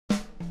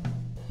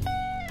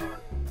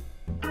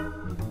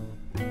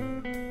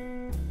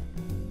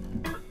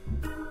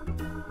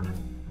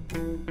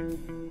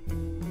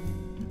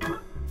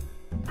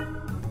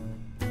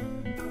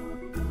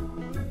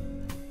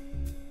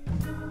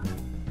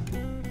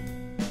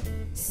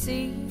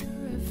See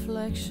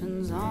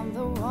reflections on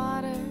the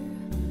water,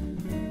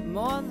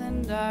 more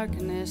than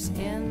darkness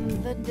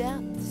in the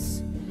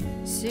depths.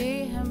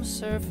 See him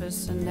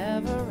surface and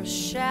never a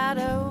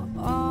shadow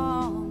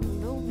on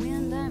the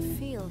wind. I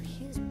feel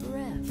his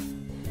breath.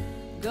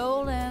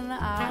 Golden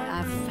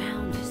eye, I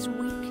found his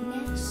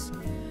weakness.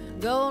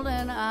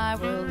 Golden eye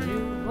will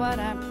do what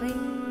I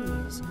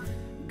please.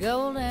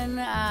 Golden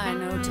eye,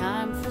 no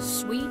time for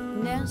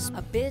sweetness.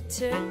 A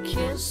bitter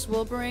kiss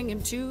will bring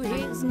him to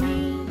his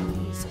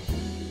knees.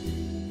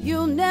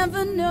 You'll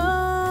never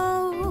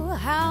know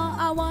how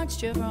I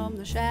watched you from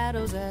the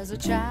shadows as a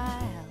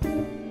child.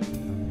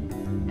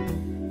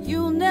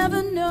 You'll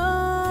never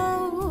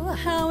know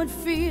how it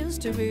feels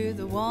to be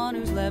the one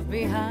who's left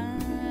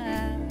behind.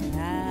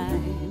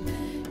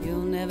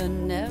 You'll never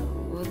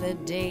know the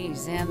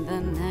days and the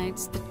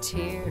nights, the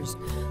tears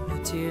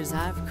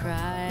I've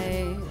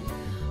cried.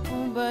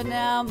 But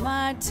now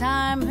my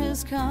time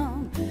has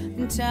come,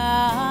 and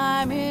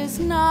time is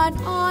not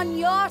on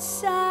your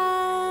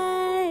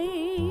side.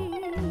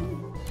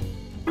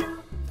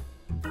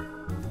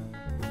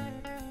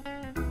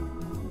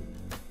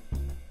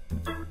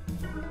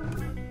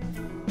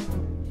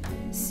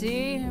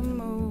 See him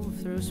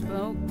move through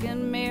smoke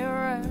and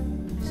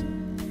mirrors,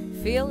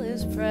 feel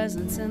his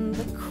presence in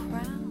the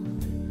crowd.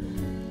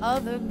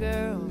 Other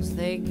girls,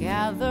 they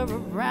gather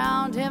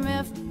around him.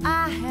 If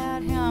I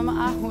had him,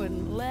 I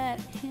wouldn't let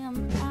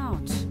him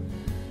out.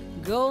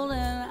 Golden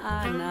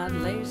eye, not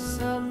lace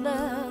of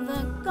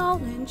leather,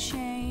 golden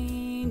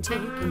chain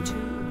taken to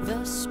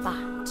the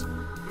spot.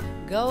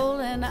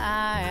 Golden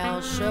eye,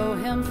 I'll show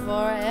him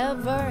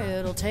forever.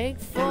 It'll take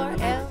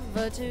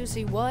forever to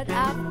see what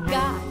I've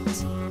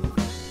got.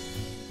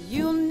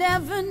 You'll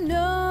never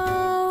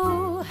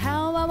know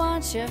how I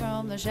watch you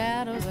from the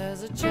shadows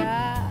as a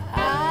child.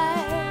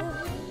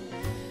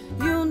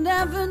 You'll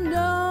never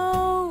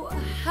know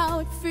how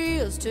it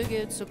feels to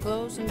get so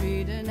close and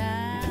be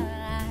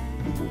denied.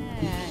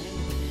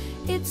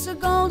 It's a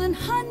golden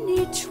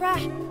honey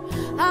trap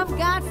I've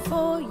got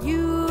for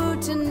you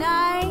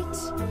tonight.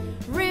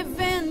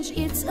 Revenge,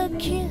 it's a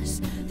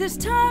kiss. This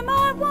time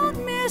I won't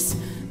miss.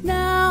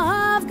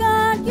 Now I've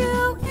got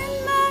you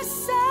in my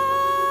sights.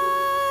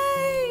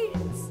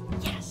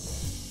 Yes.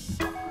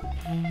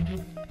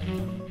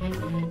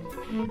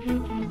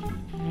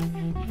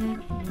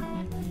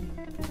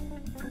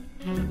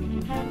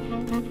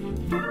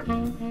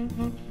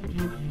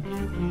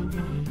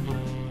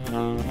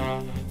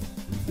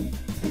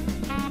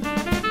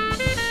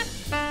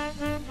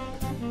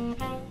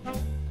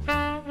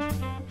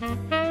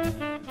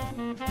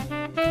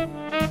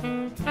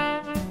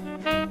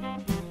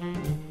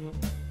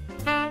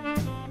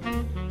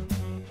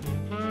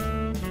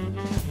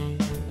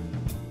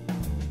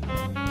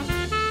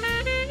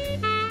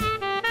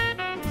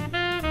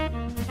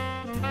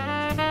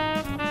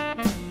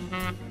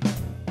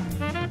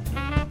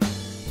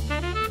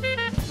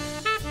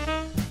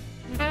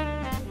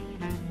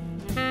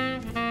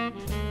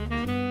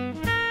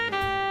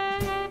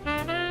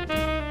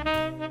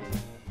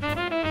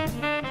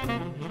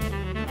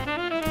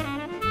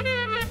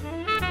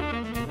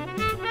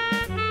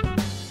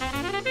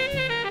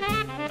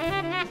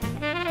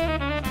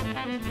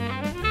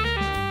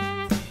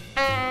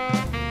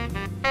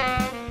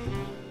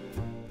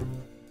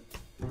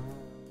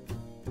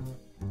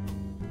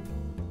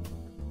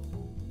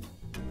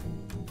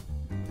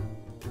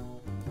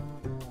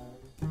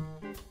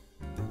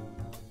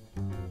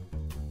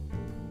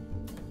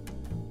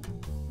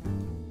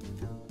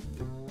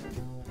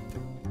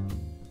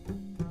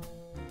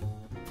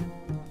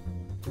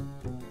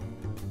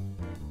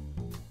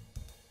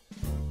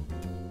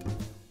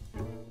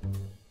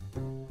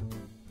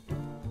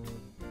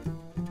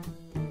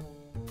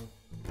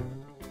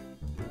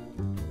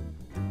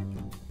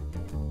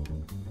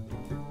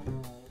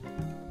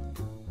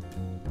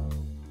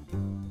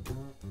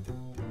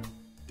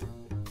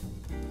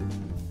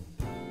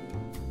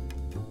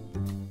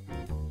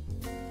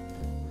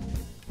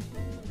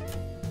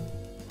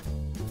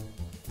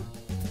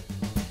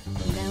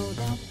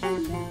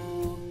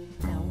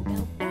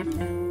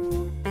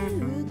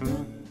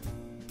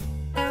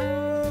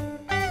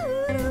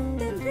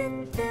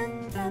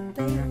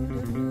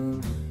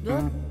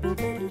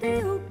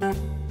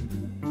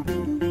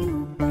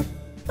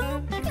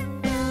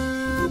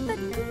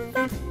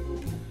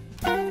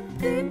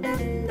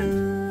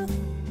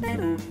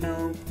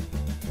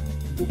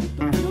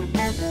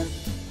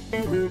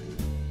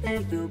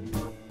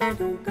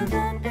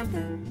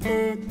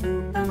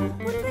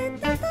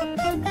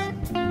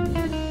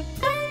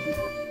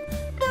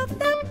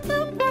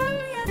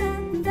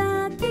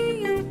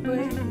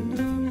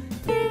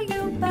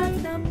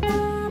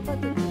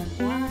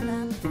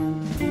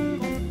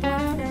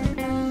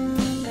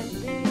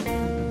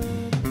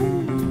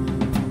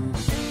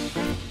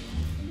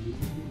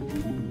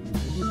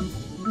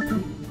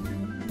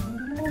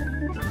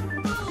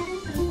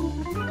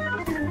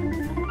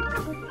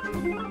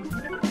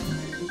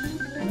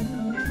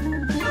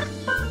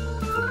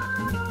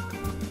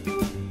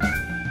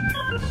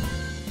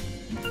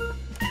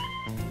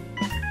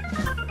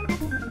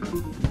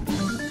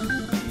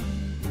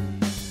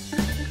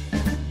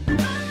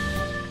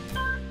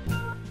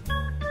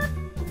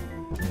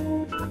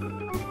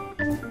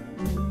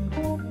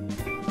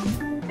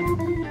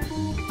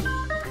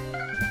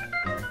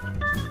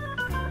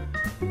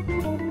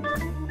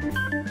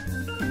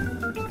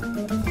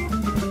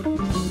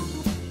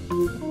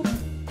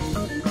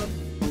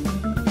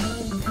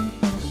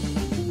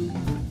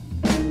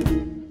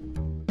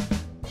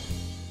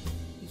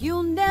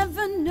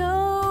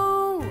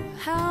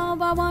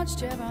 love. I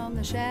watched you from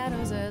the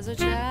shadows as a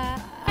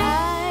child.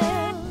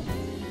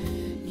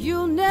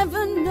 You'll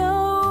never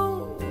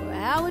know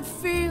how it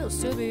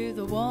feels to be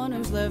the one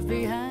who's left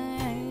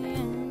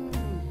behind.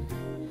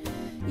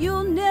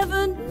 You'll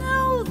never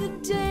know the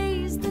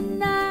days, the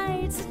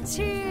nights,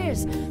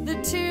 the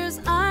tears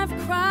I've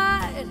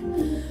cried.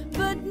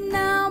 But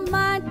now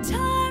my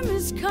time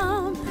has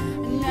come,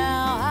 and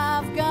now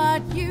I've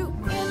got you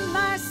in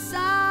my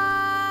sights.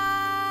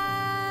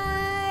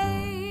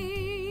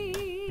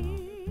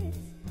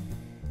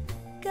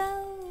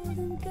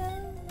 Golden,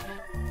 golden,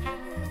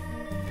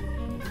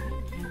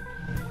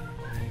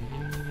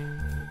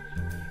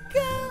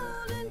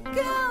 golden,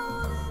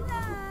 golden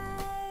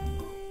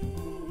eyes.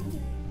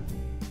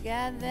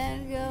 Got that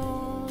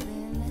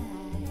golden eye.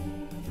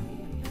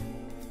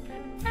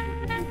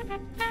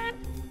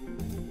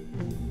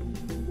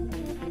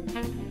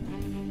 I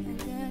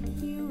got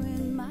you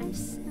in my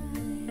sights.